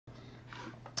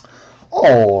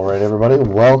Alright, everybody,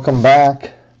 welcome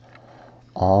back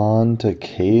on to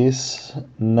case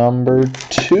number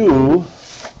 2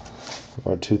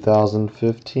 for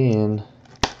 2015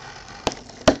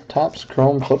 Topps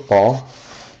Chrome Football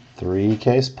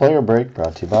 3-case player break,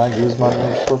 brought to you by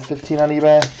Guzman for 15 on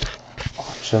eBay.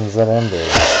 Auctions that ended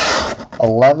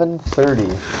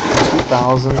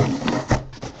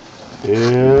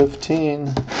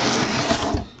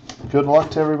 11/30/2015. Good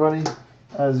luck to everybody.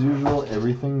 As usual,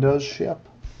 everything does ship.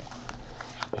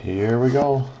 Here we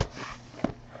go.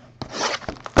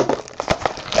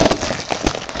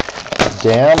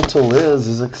 Damn to Liz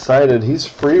is excited. He's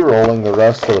free rolling the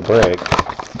rest of the break.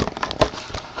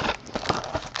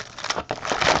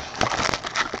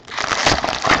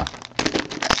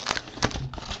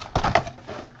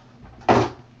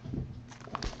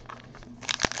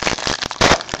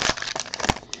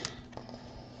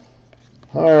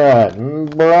 Alright,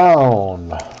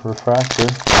 Brown refractor.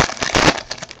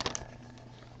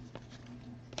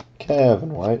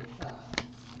 Kevin White.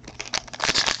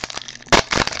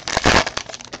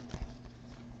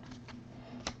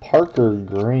 Parker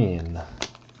Green.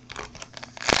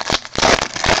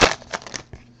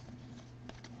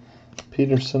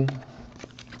 Peterson.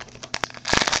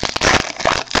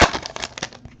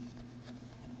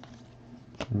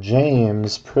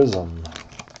 James Prism.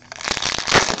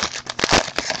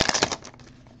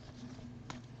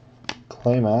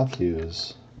 Clay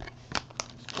Matthews.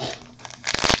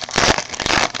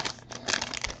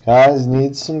 Guys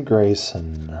need some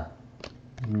Grayson.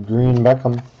 Green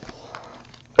Beckham.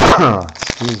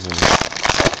 Excuse me.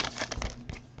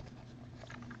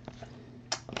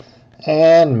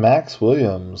 And Max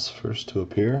Williams, first to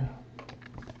appear.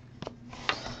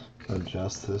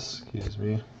 Adjust this, excuse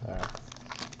me. There.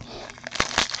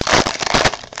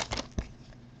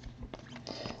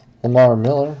 Lamar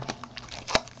Miller.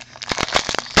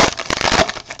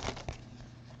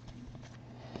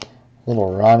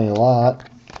 Little Ronnie Lott.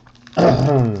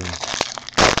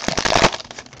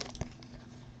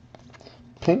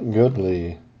 Pink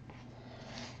Goodley.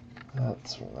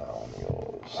 That's where that one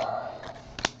goes.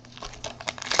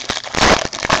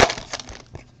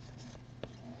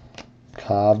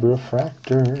 Cobb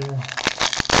Refractor.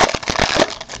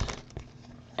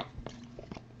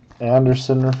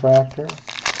 Anderson Refractor.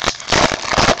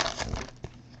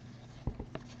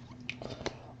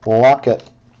 Lockett.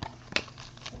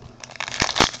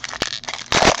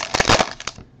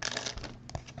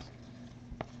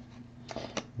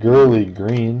 Gurley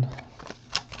Green.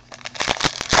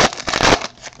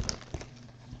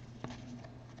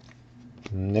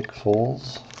 Nick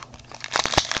Foles.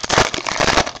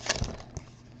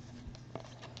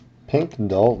 Pink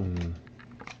Dalton.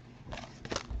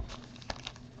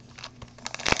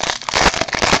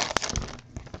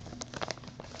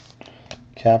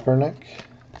 Kaepernick.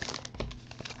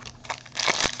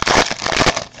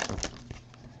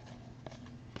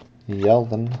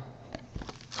 Yeldon.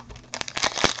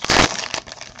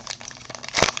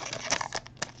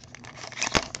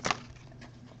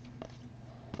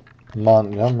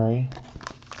 Montgomery.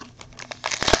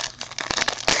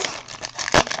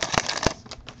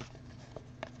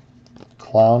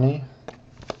 Clowney.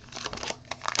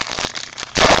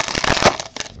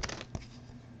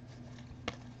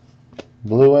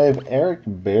 Blue Wave Eric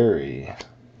Berry.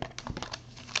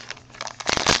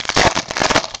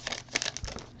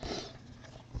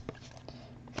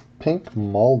 Pink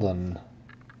Malden.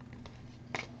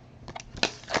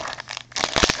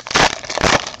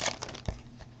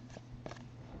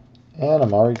 And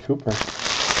Amari Cooper.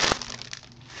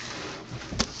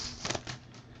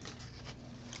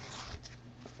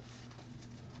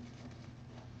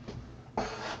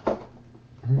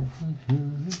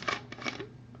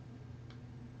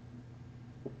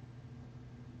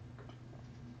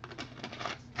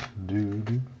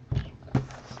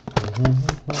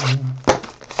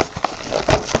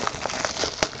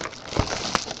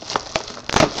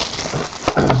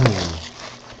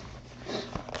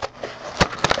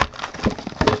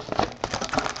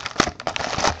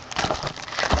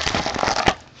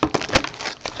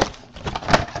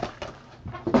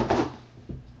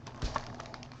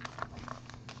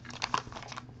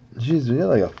 Jeez, we got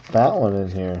like a fat one in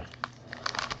here.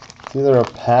 It's either a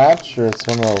patch or it's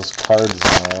one of those cards in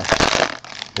there.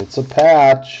 It's a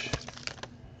patch.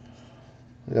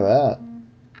 Look at that.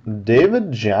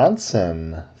 David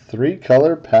Johnson.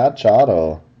 3-color patch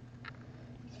auto.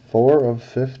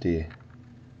 4/50.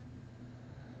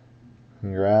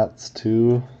 Congrats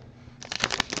to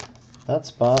that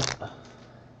spot.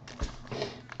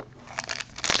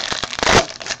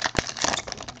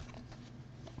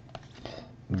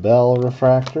 Bell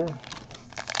Refractor.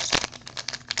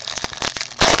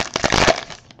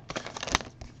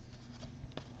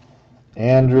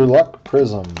 Andrew Luck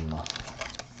Prism.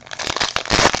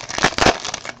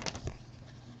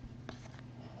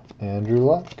 Andrew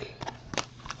Luck.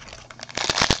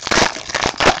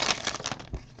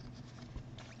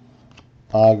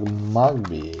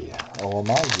 Ogmogby.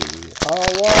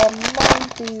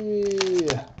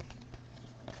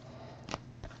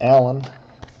 Allen.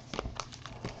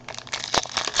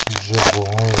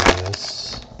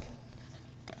 Javorius.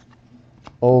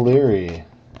 O'Leary.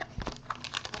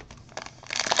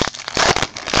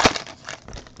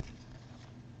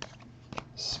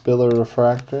 Spiller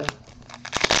Refractor.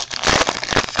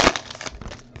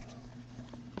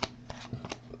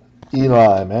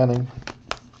 Eli Manning.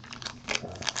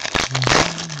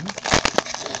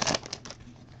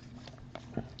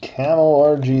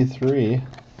 Camel RG3.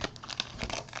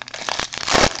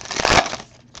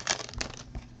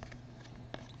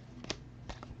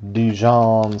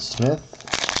 Dijon Smith.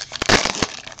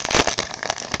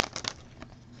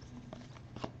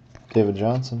 David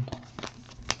Johnson.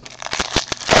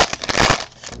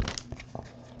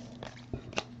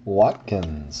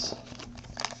 Watkins.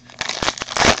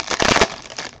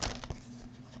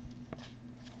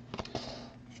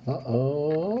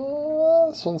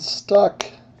 Uh-oh, this one's stuck.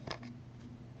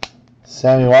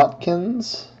 Sammy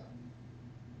Watkins.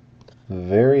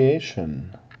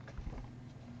 Variation.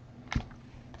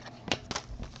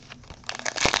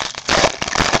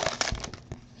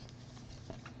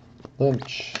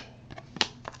 Lynch.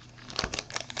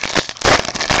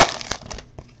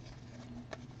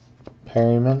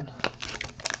 Perryman.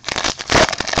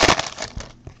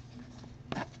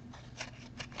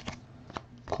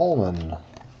 Coleman.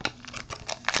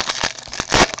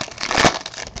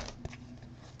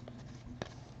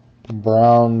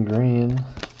 Brown Green.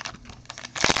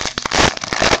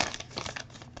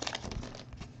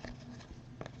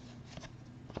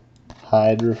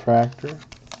 Hyde Refractor.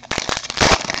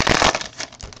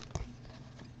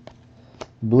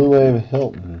 Blue Wave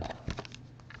Hilton.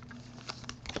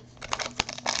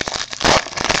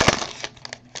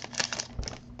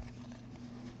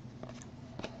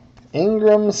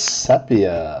 Ingram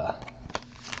Sepia.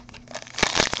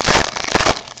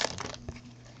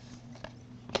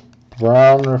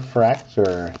 Brown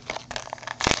Refractor.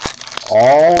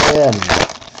 All in.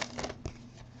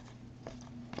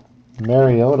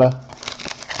 Mariota.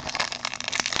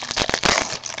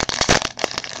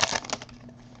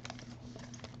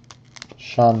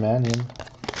 Sean Mannion.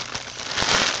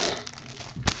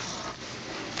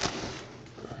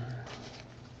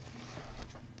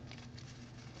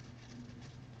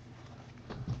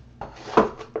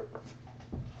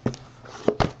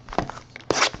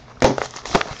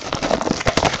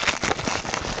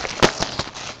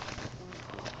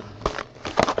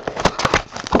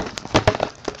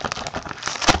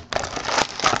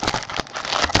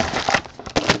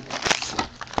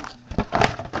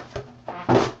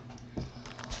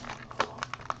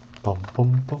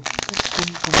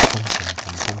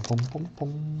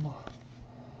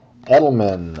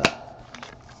 Edelman.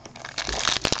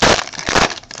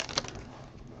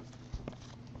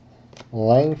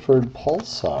 Langford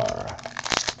Pulsar.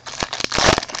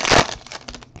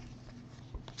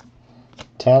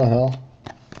 Tannehill.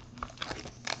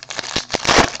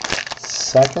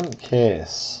 Second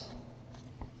case.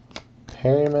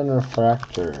 Perryman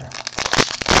Refractor.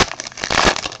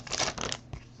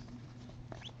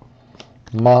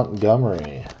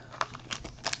 Montgomery.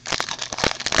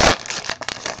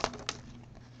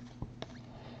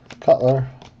 Cutler.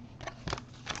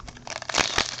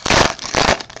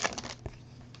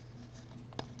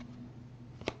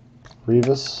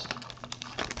 Revis.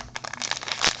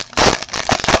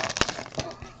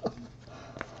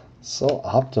 So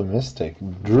optimistic.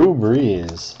 Drew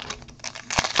Brees.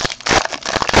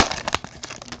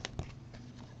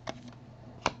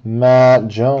 Matt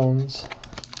Jones.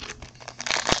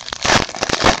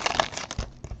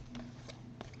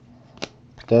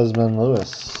 Desmond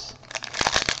Lewis.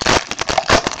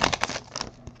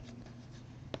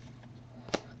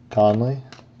 Conley.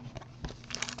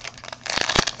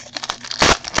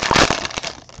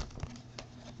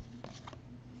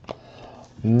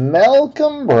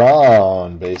 Malcolm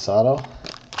Brown, base auto.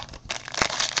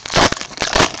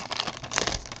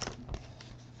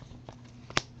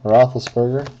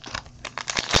 Roethlisberger.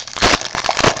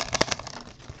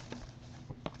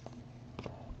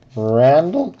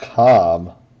 Randall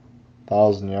Cobb,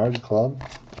 1,000-yard club.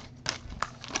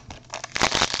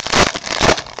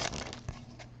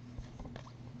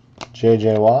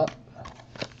 J.J. Watt.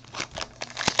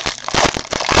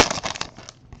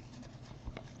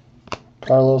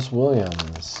 Carlos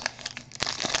Williams.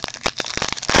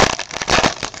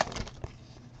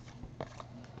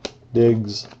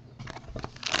 Diggs.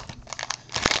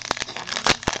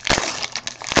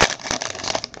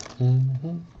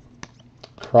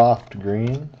 Croft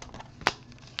green.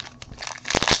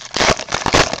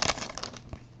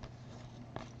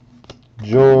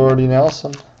 Jordy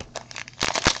Nelson.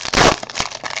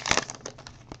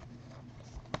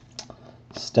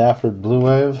 Stafford Blue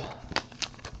Wave.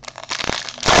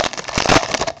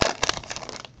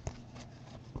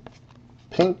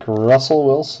 Pink Russell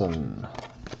Wilson.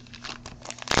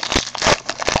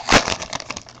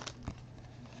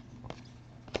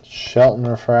 Shelton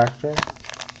Refractor.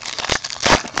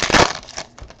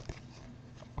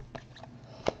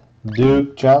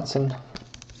 Duke Johnson.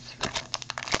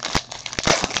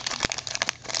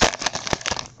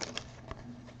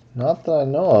 Not that I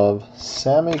know of.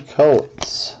 Sammy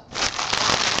Coates.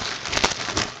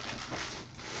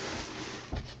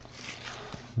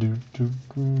 I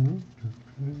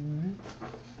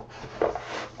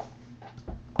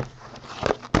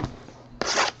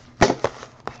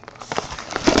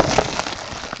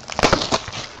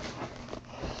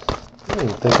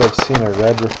don't think I've seen a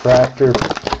red refractor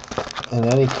in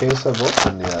any case I've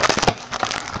opened yet.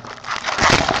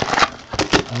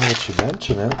 Now that you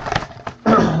mention it.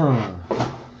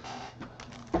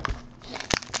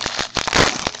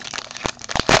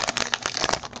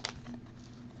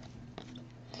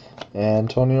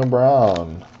 Antonio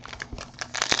Brown.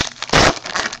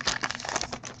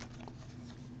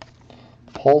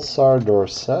 Pulsar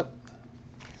Dorsett.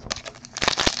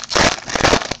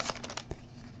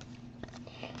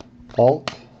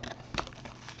 Bulk.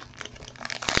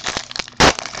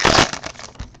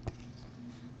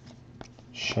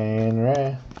 Shane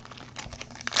Ray.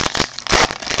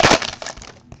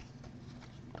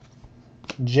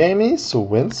 Jameis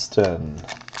Winston.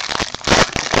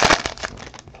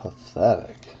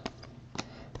 Pathetic.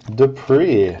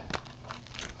 Dupree.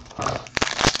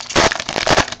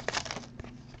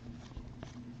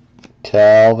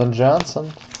 Calvin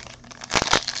Johnson.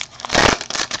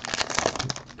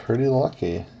 Pretty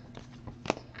lucky.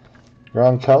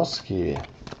 Gronkowski.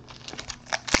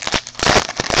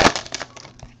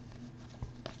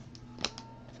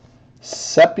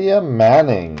 Sepia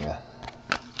Manning.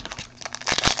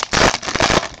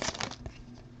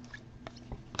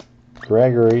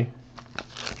 Gregory.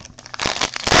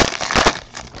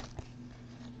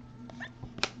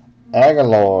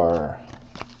 Aguilar.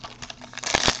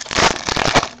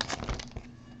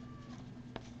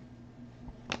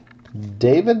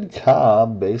 David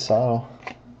Cobb, base auto.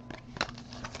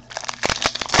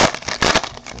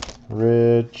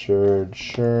 Richard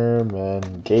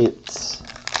Sherman Gates.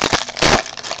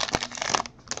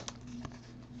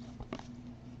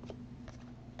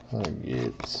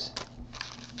 Gates.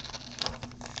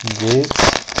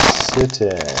 Gates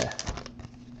City.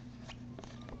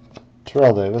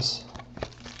 Terrell Davis.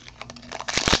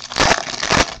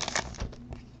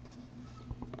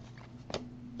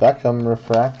 Beckham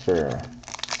Refractor.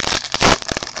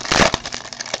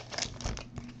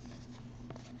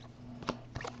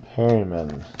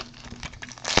 Perryman.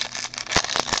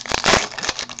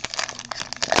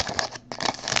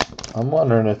 I'm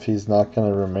wondering if he's not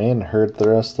going to remain hurt the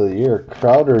rest of the year.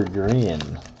 Crowder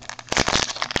Green.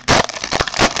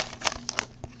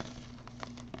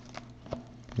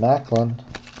 Macklin.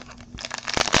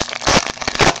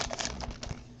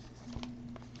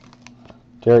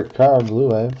 Derek Carr, Blue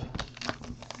Wave.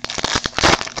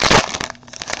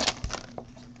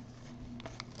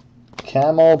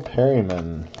 Camo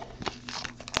Perryman.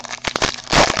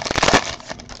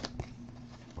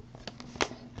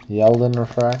 Yeldon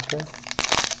Refractor.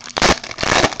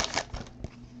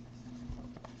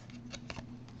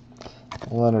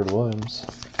 Leonard Williams.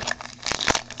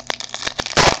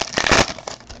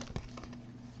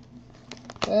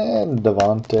 And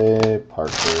Devontae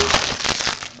Parker.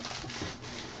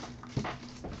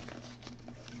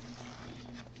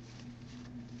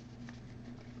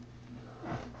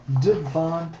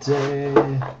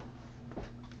 Devontae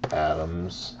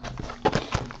Adams.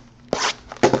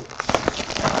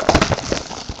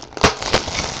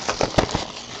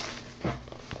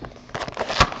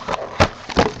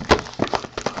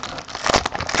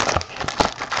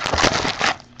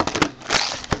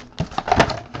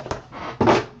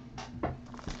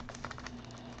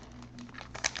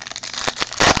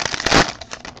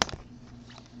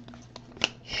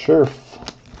 Scherf.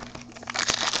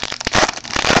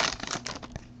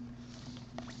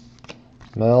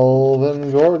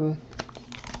 Melvin Gordon.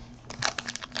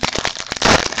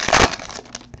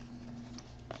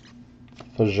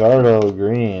 Fajardo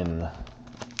Green.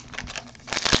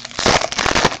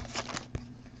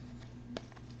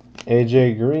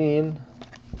 AJ Green.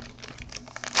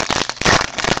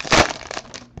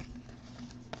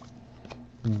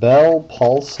 Bell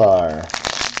Pulsar.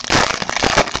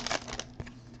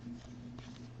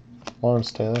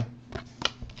 Lawrence Taylor.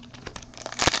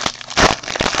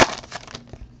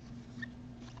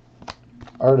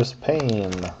 Artist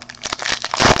Payne.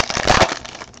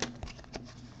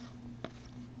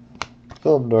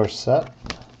 Philip Dorsett.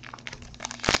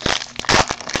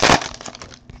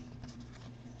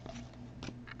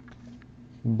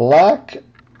 Black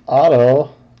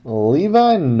Auto,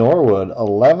 Levi Norwood,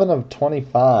 11 of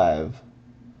 25.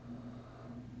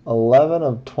 11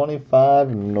 of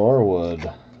 25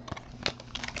 Norwood.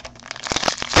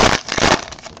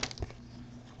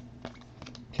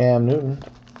 Cam Newton.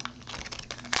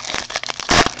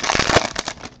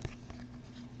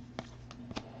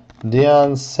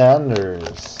 Deion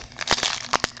Sanders.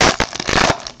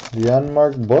 The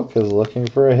unmarked book is looking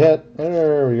for a hit.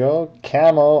 There we go.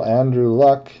 Camo, Andrew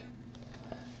Luck.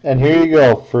 And here you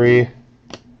go, free.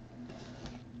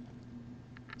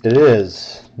 It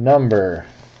is number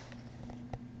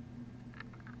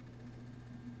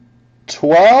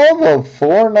 12 of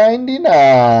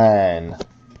 499.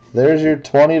 There's your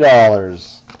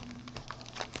 $20.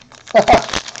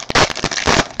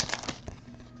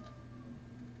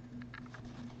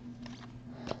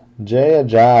 Jay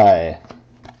Ajayi.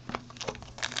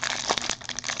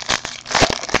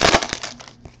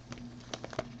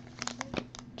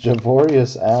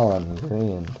 Javorius Allen,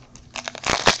 green.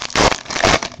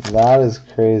 That is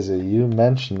crazy. You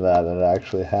mentioned that and it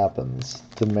actually happens.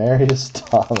 Demarius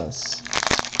Thomas.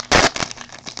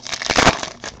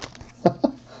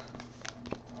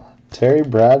 Terry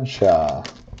Bradshaw.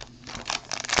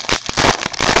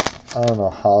 I don't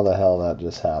know how the hell that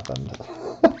just happened.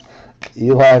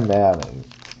 Eli Manning.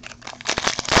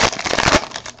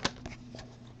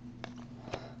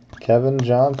 Kevin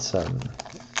Johnson.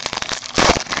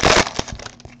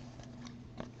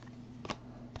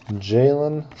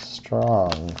 Jalen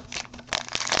Strong.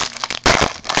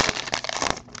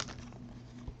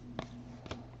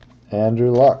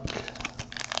 Andrew Luck.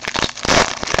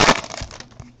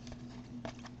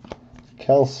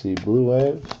 Kelsey, Blue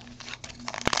Wave.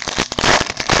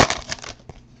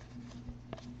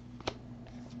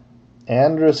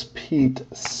 Andrus Pete,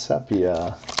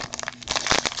 Sepia.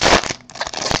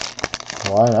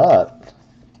 Why not?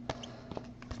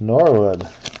 Norwood.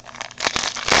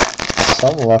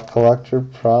 Some luck collector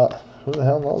who the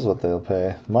hell knows what they'll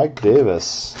pay? Mike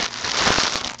Davis.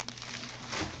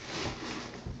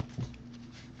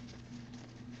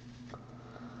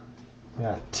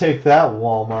 Yeah, take that,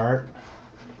 Walmart.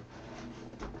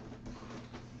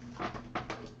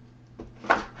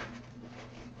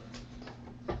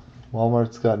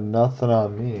 Walmart's got nothing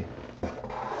on me.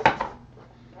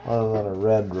 Other than a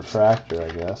red refractor,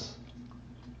 I guess.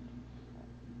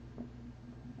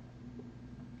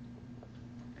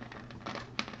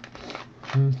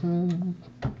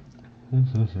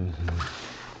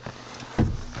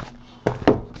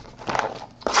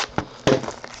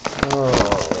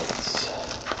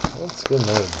 Let's get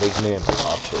another big name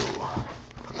auto.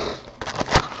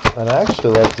 I'd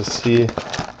actually like to see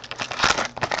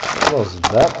those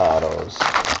vet autos.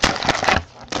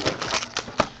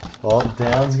 Well,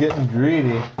 Dan's getting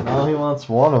greedy. Now he wants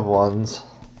one of ones.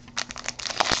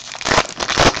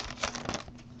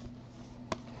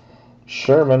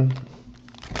 Sherman.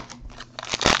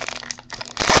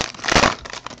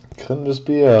 Couldn't just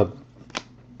be a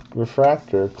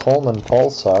refractor. Coleman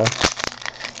Pulsar.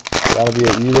 Gotta be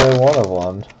either one of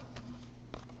one.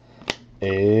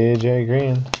 AJ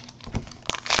Green.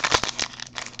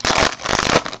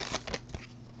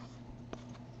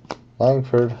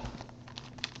 Langford.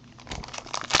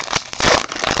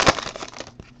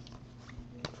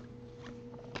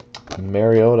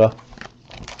 Mariota.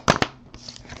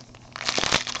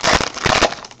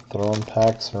 Throwing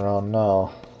packs around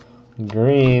now.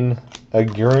 Green. A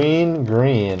green.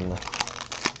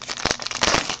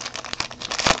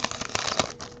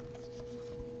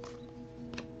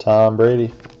 Tom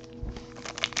Brady.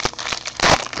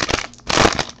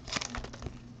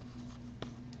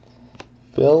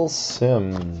 Phil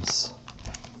Simms.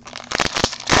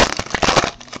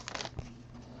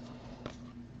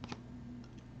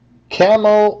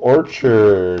 Camo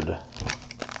Orchard.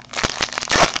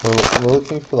 We're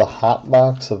looking for the hot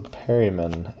box of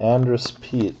Perryman. Andrus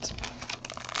Pete.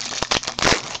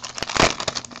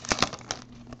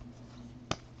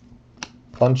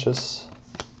 Funchess.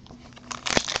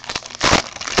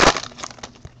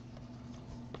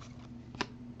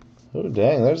 Oh,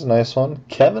 dang, there's a nice one.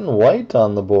 Kevin White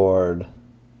on the board.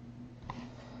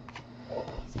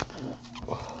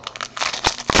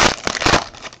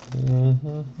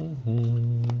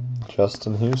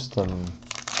 Justin Houston.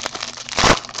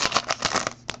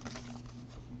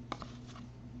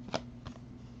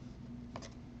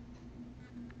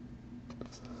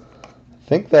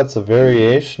 think that's a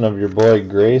variation of your boy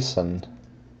Grayson.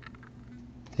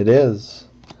 It is.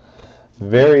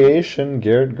 Variation,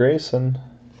 Garrett Grayson.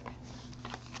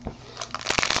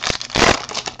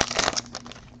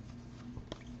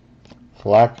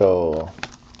 Flacco.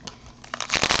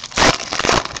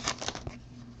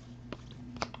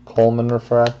 Coleman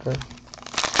refractor.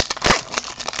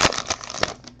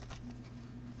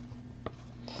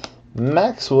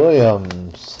 Max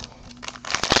Williams.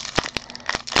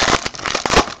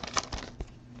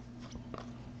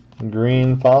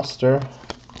 Green Foster.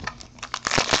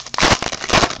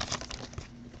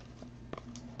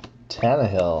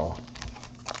 Tannehill.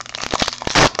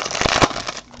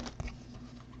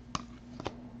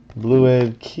 Blue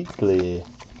Wave Kuechly.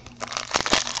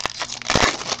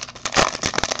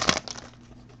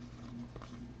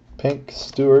 Pink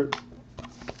Stewart.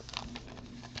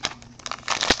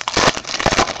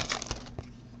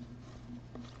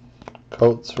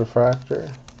 Coates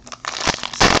refractor.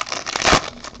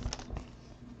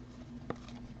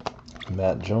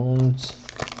 Matt Jones.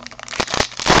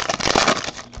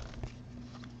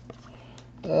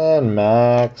 And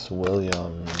Max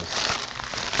Williams.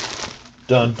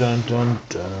 Dun dun dun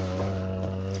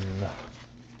dun.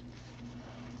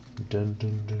 Dun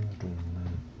dun dun dun.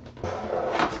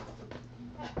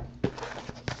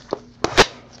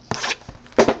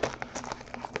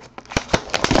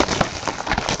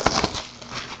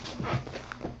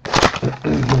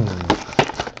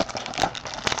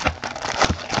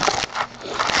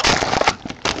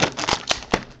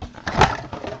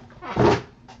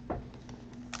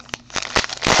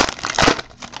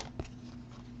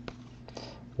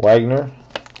 Wagner.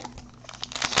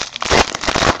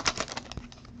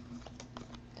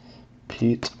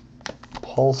 Pete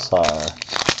Pulsar.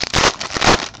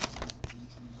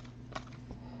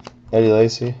 Eddie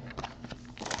Lacy.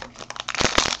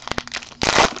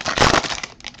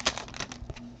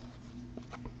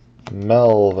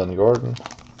 Melvin Gordon.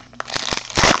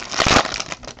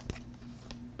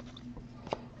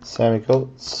 Sammy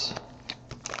Coates.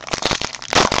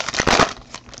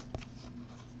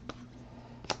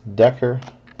 Decker.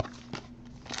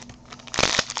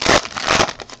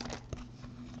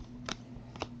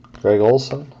 Greg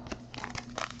Olson.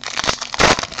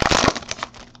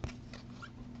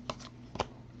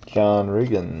 John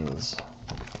Riggins.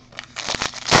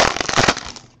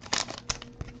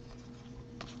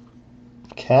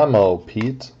 Camo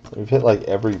Pete. We've hit like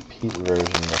every Pete version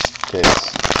in this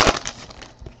case.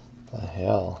 The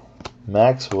hell.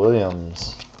 Max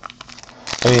Williams.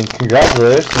 I mean,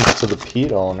 congratulations to the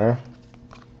Pete owner.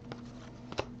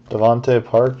 Devontae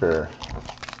Parker.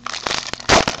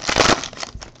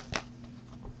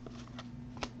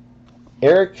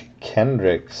 Eric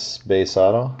Kendricks, base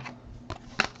auto.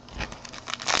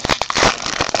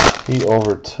 He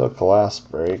overtook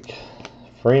last break.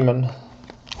 Freeman.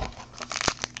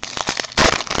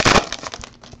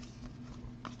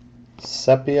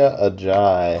 Sepia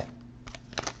Ajay.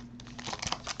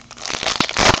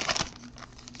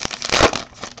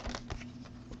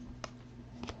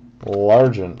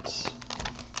 Largent.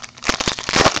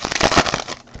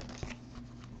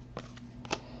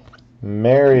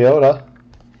 Mariota.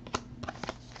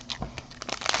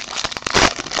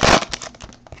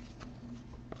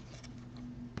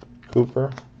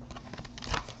 Cooper.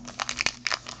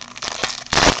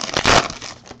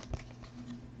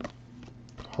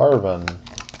 Harvin.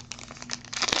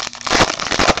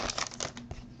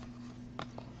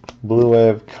 Blue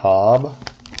Wave Cobb.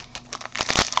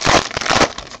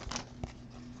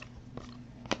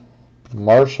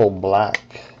 Marshall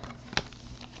Black.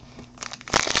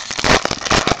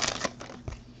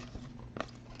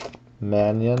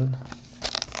 Mannion.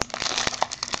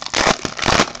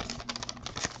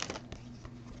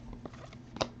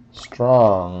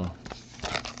 Strong.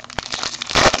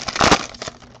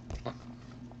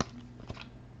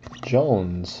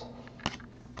 Jones.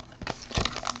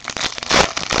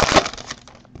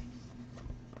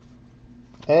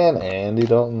 And Andy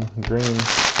Dalton Green.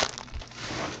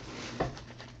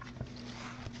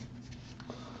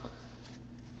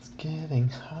 It's getting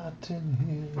hot in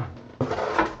here.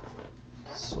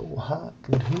 So hot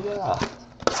in here.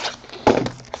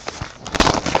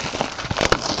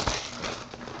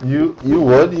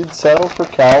 You'd settle for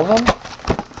Calvin?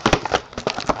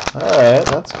 Alright,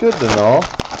 that's good to know.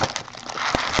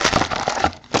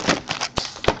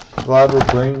 Glad we're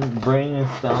bringing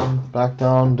us back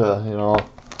down to, you know,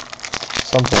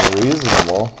 something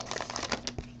reasonable.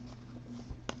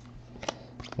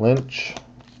 Lynch.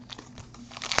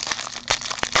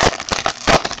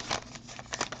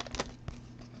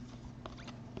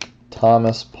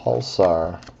 Thomas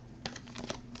Pulsar.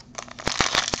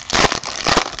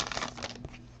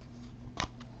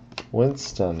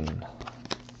 Winston.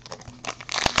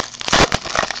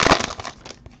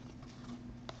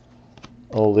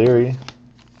 O'Leary.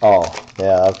 Oh,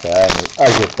 yeah, okay,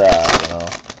 I get that, you know.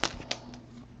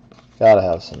 Gotta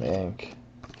have some ink.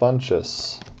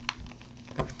 Funchess.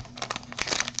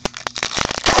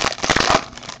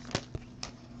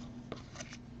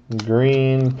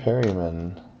 Green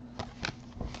Perryman.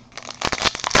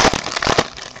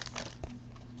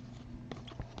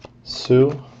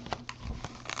 Sue.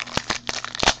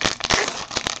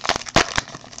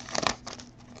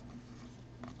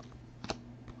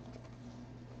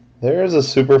 There's a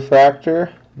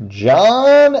superfractor.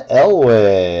 John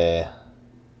Elway.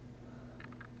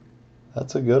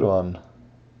 That's a good one.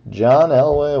 John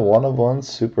Elway, 1/1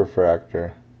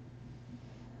 superfractor.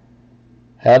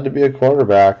 Had to be a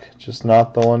quarterback, just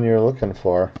not the one you're looking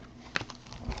for.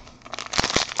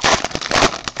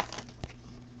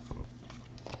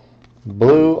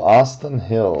 Blue Austin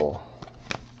Hill.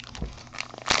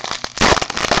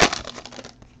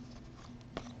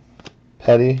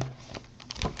 Petty.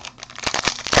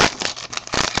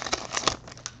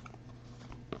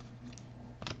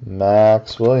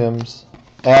 Max Williams.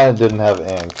 And it didn't have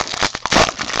ink.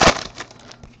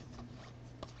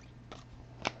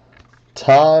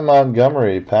 Ty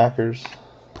Montgomery, Packers.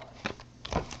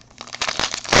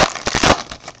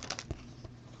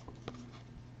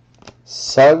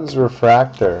 Suggs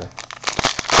Refractor.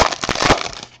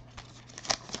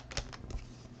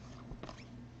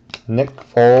 Nick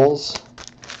Foles.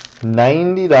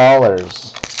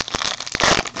 $90.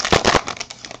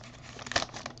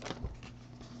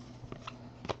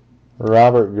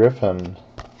 Robert Griffin.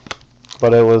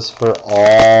 But it was for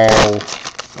all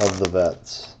of the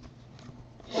vets.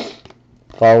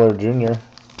 Fowler Jr.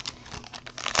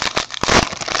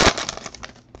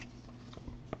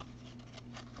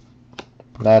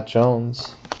 Matt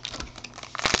Jones.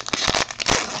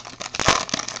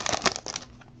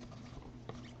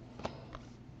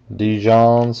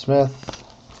 Dijon Smith.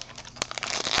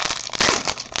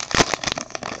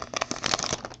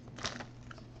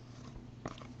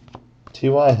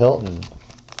 T.Y. Hilton.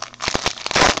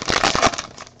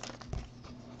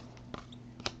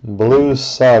 Blue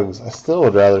Suggs. I still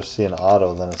would rather see an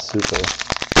auto than a super.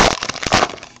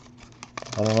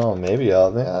 I don't know, maybe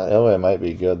Elway might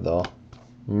be good though.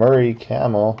 Murray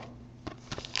Camo.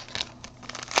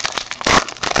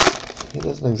 He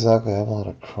doesn't exactly have a lot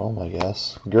of chrome, I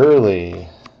guess. Gurley.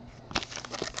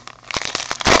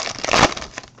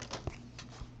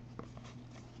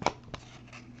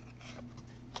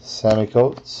 Sammy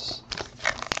Coates.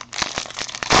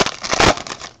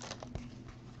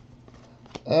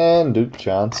 And Duke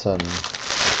Johnson.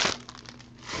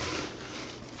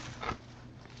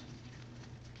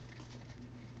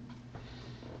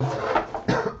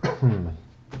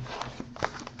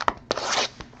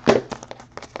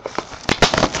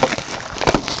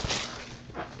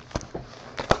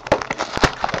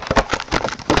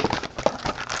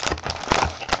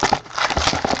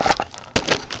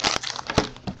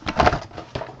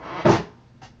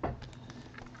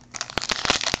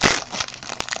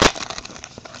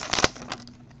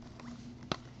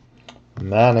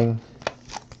 Manning.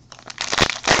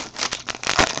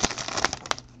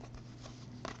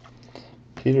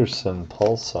 Peterson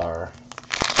Pulsar.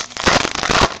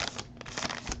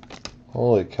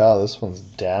 Holy cow, this one's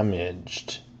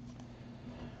damaged.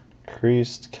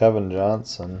 Creased Kevin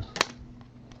Johnson.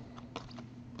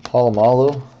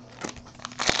 Palomalu.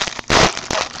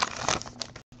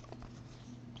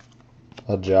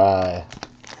 Ajay.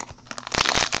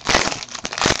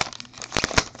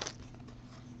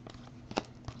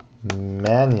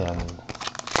 Mannion.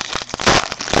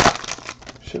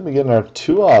 Should be getting our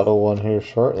 2-auto one here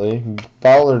shortly.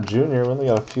 Fowler Jr. We only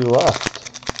got a few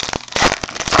left.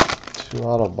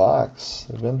 2-auto box.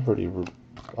 They've been pretty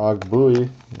Ogbui,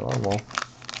 normal.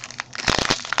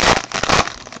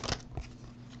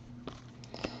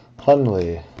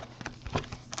 Hundley.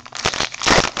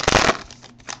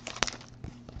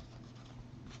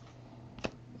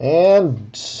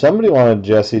 And somebody wanted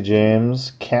Jesse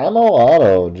James. Camo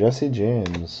auto, Jesse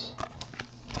James.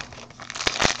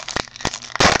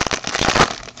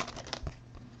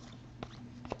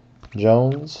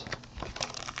 Jones.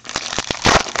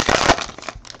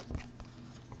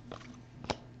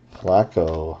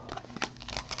 Flacco.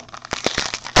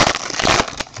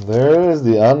 There is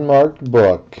the unmarked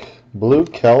book. Blue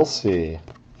Kelsey.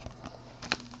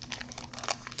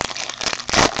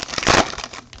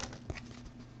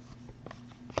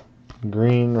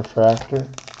 Green refractor.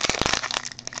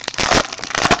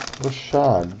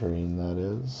 Rashad Green, that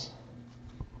is.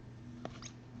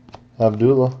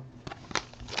 Abdullah.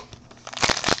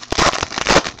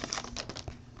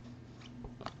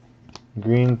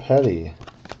 Green Petty.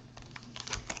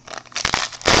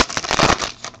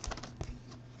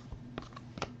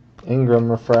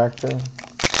 Ingram Refractor.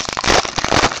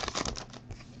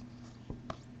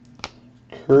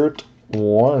 Kurt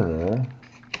Warner.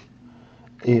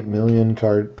 8 million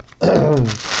card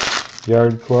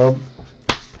Yard Club.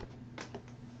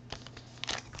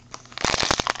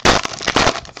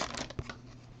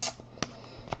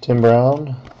 Tim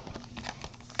Brown.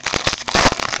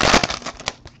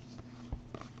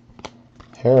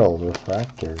 Harold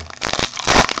Refractor.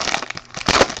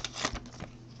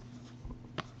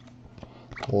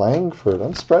 Langford.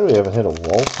 I'm surprised we haven't hit a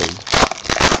Walford.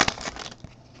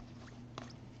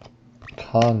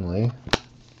 Conley.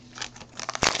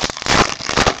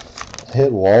 I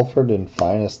hit Walford in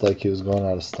Finest like he was going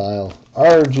out of style.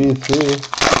 RG3.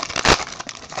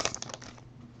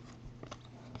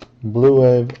 Blue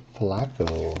Wave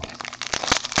Flacco.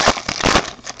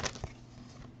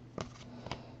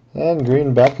 And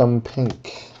Green Beckham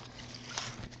Pink.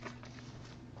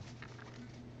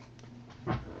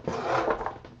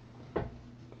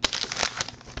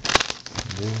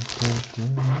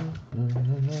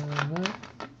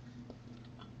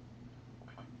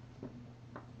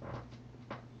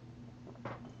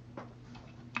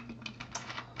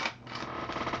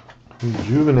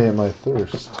 Rejuvenate my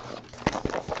thirst.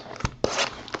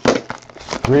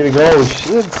 3 to go. We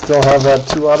should still have that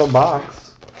 2 auto box.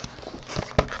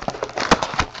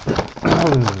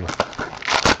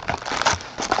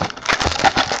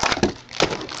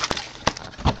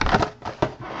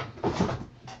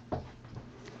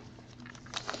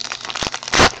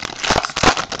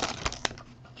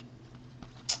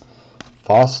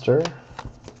 Foster.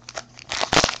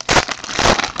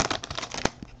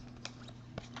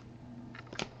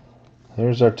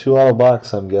 Here's our 2 auto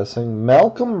box, I'm guessing.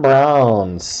 Malcolm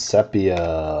Brown,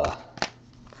 Sepia.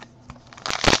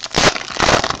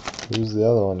 Who's the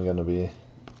other one going to be?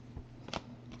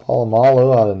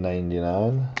 Polamalu out of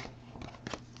 99.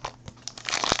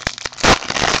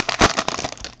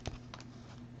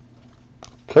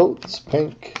 Coates,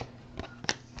 pink.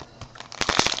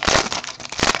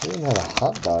 He didn't have a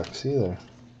hot box either.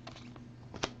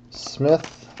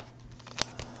 Smith.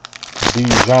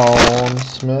 Dijon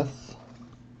Smith.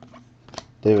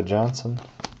 David Johnson.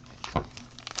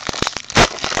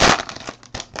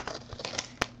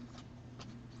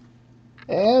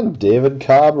 And David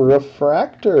Cobb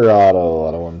Refractor Auto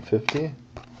out of 150.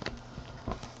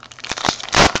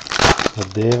 The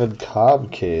David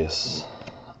Cobb case.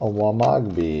 A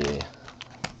Wamagbe.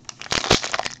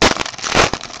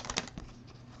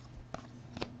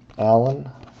 Allen.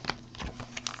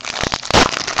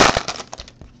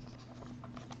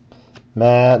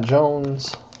 Matt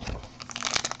Jones.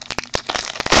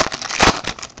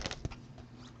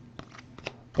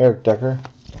 Eric Decker.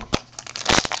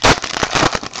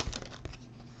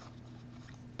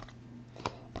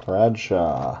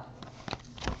 Bradshaw.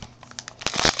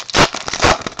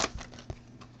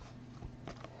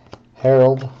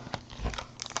 Harold.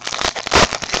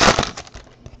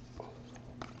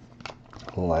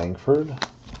 Langford.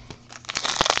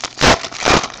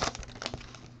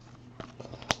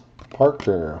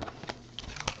 Parker.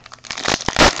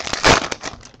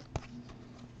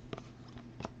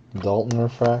 Dalton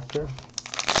Refractor.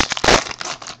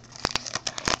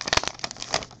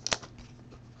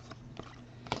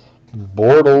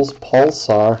 Bortles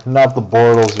Pulsar. Not the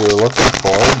Bortles you were looking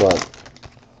for, but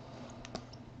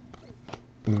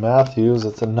Matthews,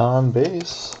 it's a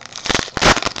non-base.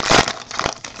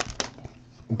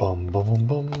 Bum, bum,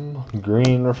 bum, bum.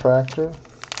 Green Refractor.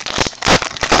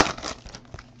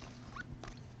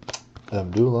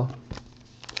 Abdullah.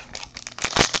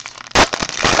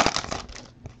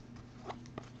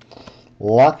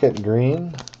 Lockett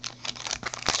Green.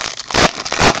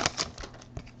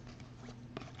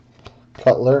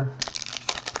 Cutler.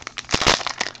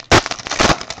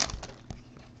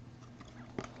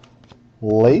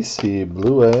 Lacey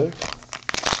Blue Wave.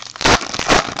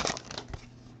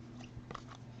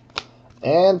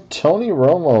 And Tony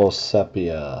Romo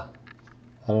Sepia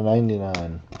out of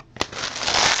 99.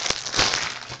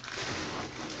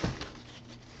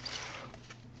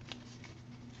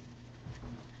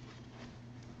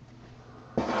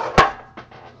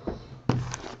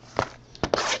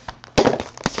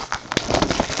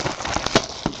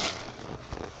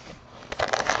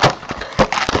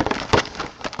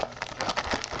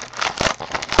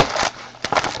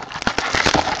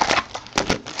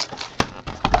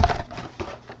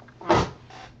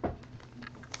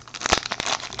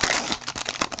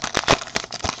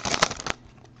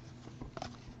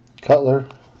 Cutler.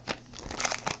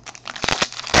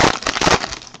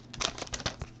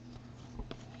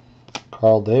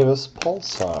 Carl Davis,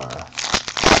 Pulsar.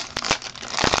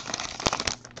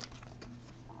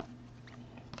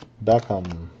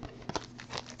 Beckham.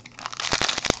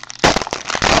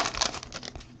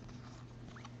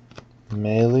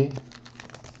 Maley.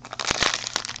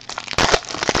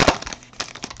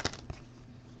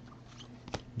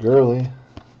 Gurley.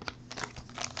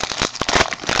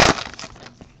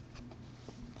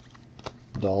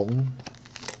 Dalton.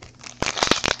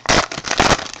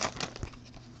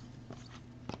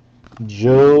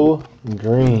 Joe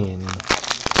Green.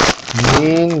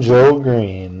 Mean Joe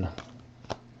Green.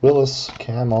 Willis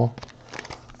Camo.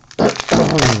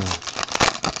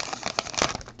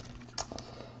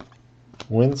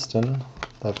 Winston.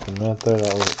 That for a minute there,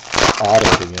 that was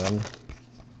auto again.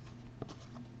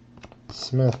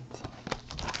 Smith.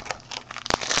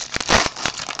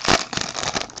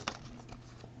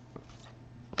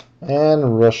 And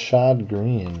Rashad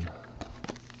Green.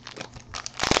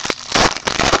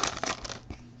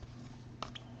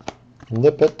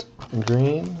 Lippett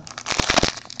Green.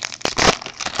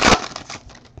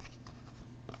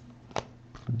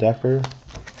 Decker.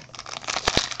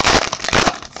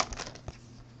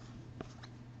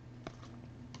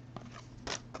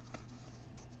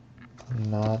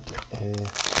 Not a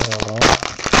parallel.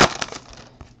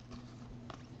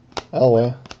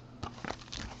 Elway.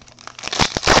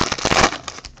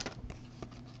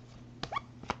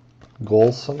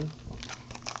 Golson.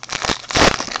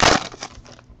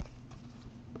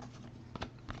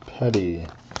 Petty.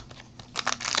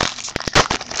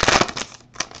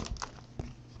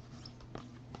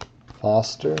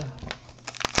 Foster.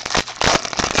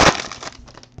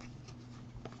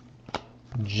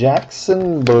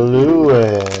 Jackson Blue.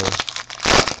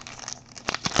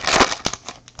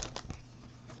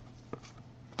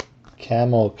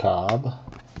 Camo Cobb.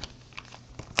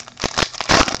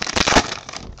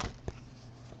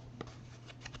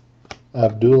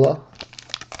 Abdullah.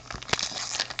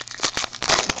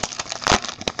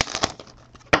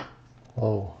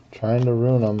 Oh, trying to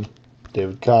ruin him.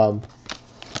 David Cobb.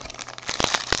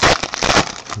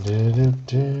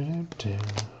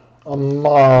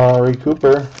 Amari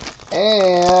Cooper.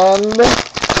 And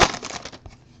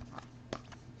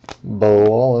Bo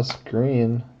Wallace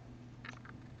Green.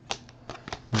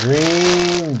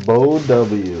 Green Bo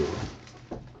W.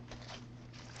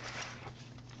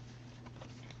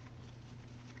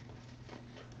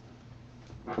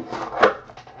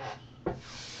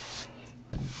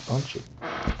 Bunch of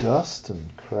dust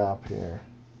and crap here.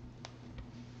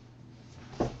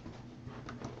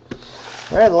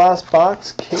 Alright, last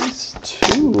box, case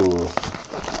 2.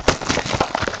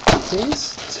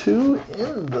 Case 2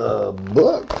 in the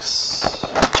books.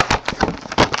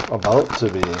 About to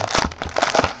be.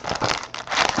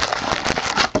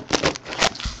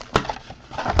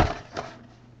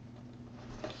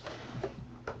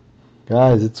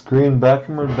 Guys, it's Green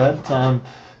Beckham or bedtime.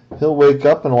 He'll wake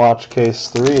up and watch case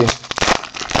 3.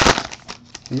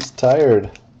 He's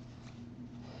tired.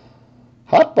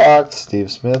 Hot box, Steve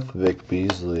Smith, Vic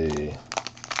Beasley.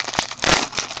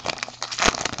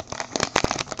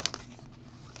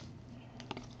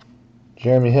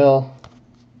 Jeremy Hill.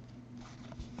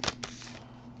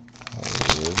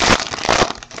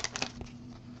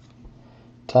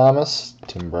 Thomas,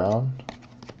 Tim Brown.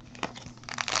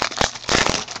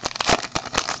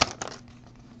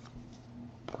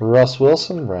 Russ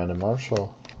Wilson, Brandon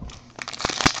Marshall.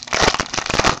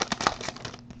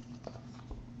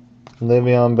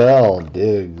 Le'Veon Bell,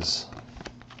 Diggs.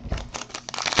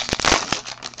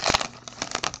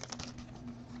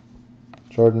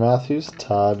 Jordan Matthews,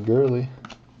 Todd Gurley.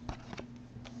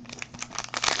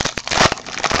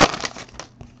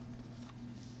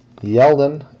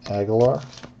 Yeldon, Aguilar.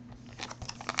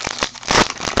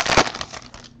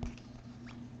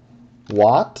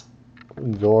 Watt,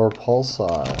 Gore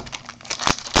Pulsar.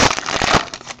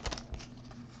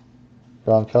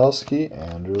 Gronkowski,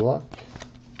 Andrew Luck.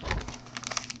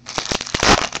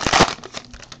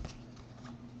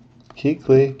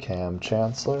 Kuechly, Cam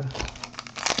Chancellor.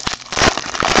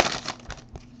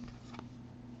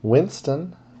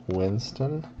 Winston.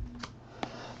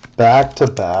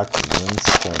 Back-to-back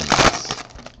Winstons.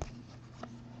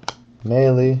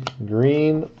 Maley,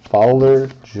 Green, Fowler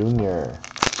Jr.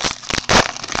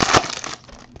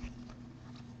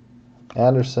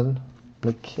 Anderson,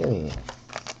 McKinney.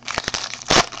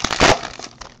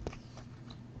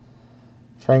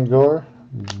 Frank Gore,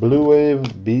 Blue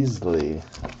Wave Beasley.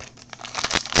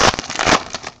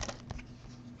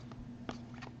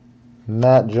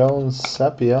 Matt Jones,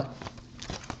 Sepia.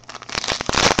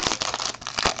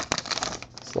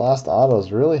 This last auto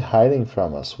is really hiding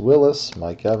from us. Willis,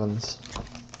 Mike Evans.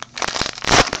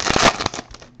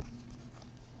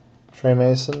 Trey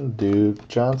Mason, Duke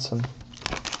Johnson.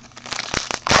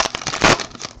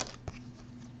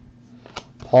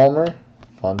 Palmer,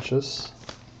 Funchess.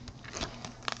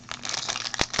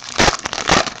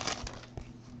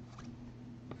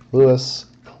 Lewis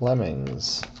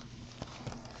Clemmings.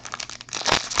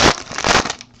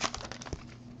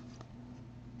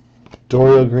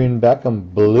 Dorial Green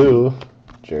Beckham, blue.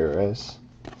 Jerry Rice.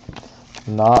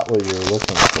 Not what you're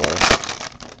looking for.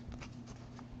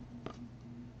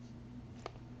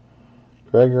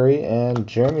 Gregory and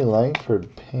Jeremy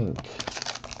Langford, pink.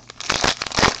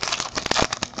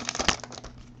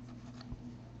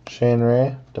 Shane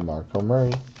Ray, DeMarco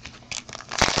Murray.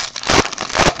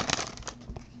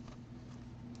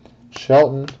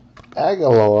 Shelton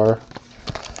Aguilar.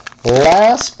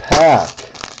 Last pack.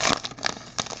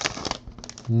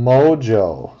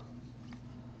 Mojo.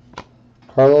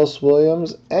 Carlos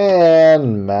Williams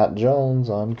and Matt Jones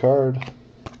on card.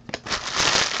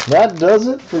 That does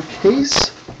it for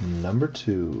case number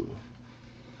 2.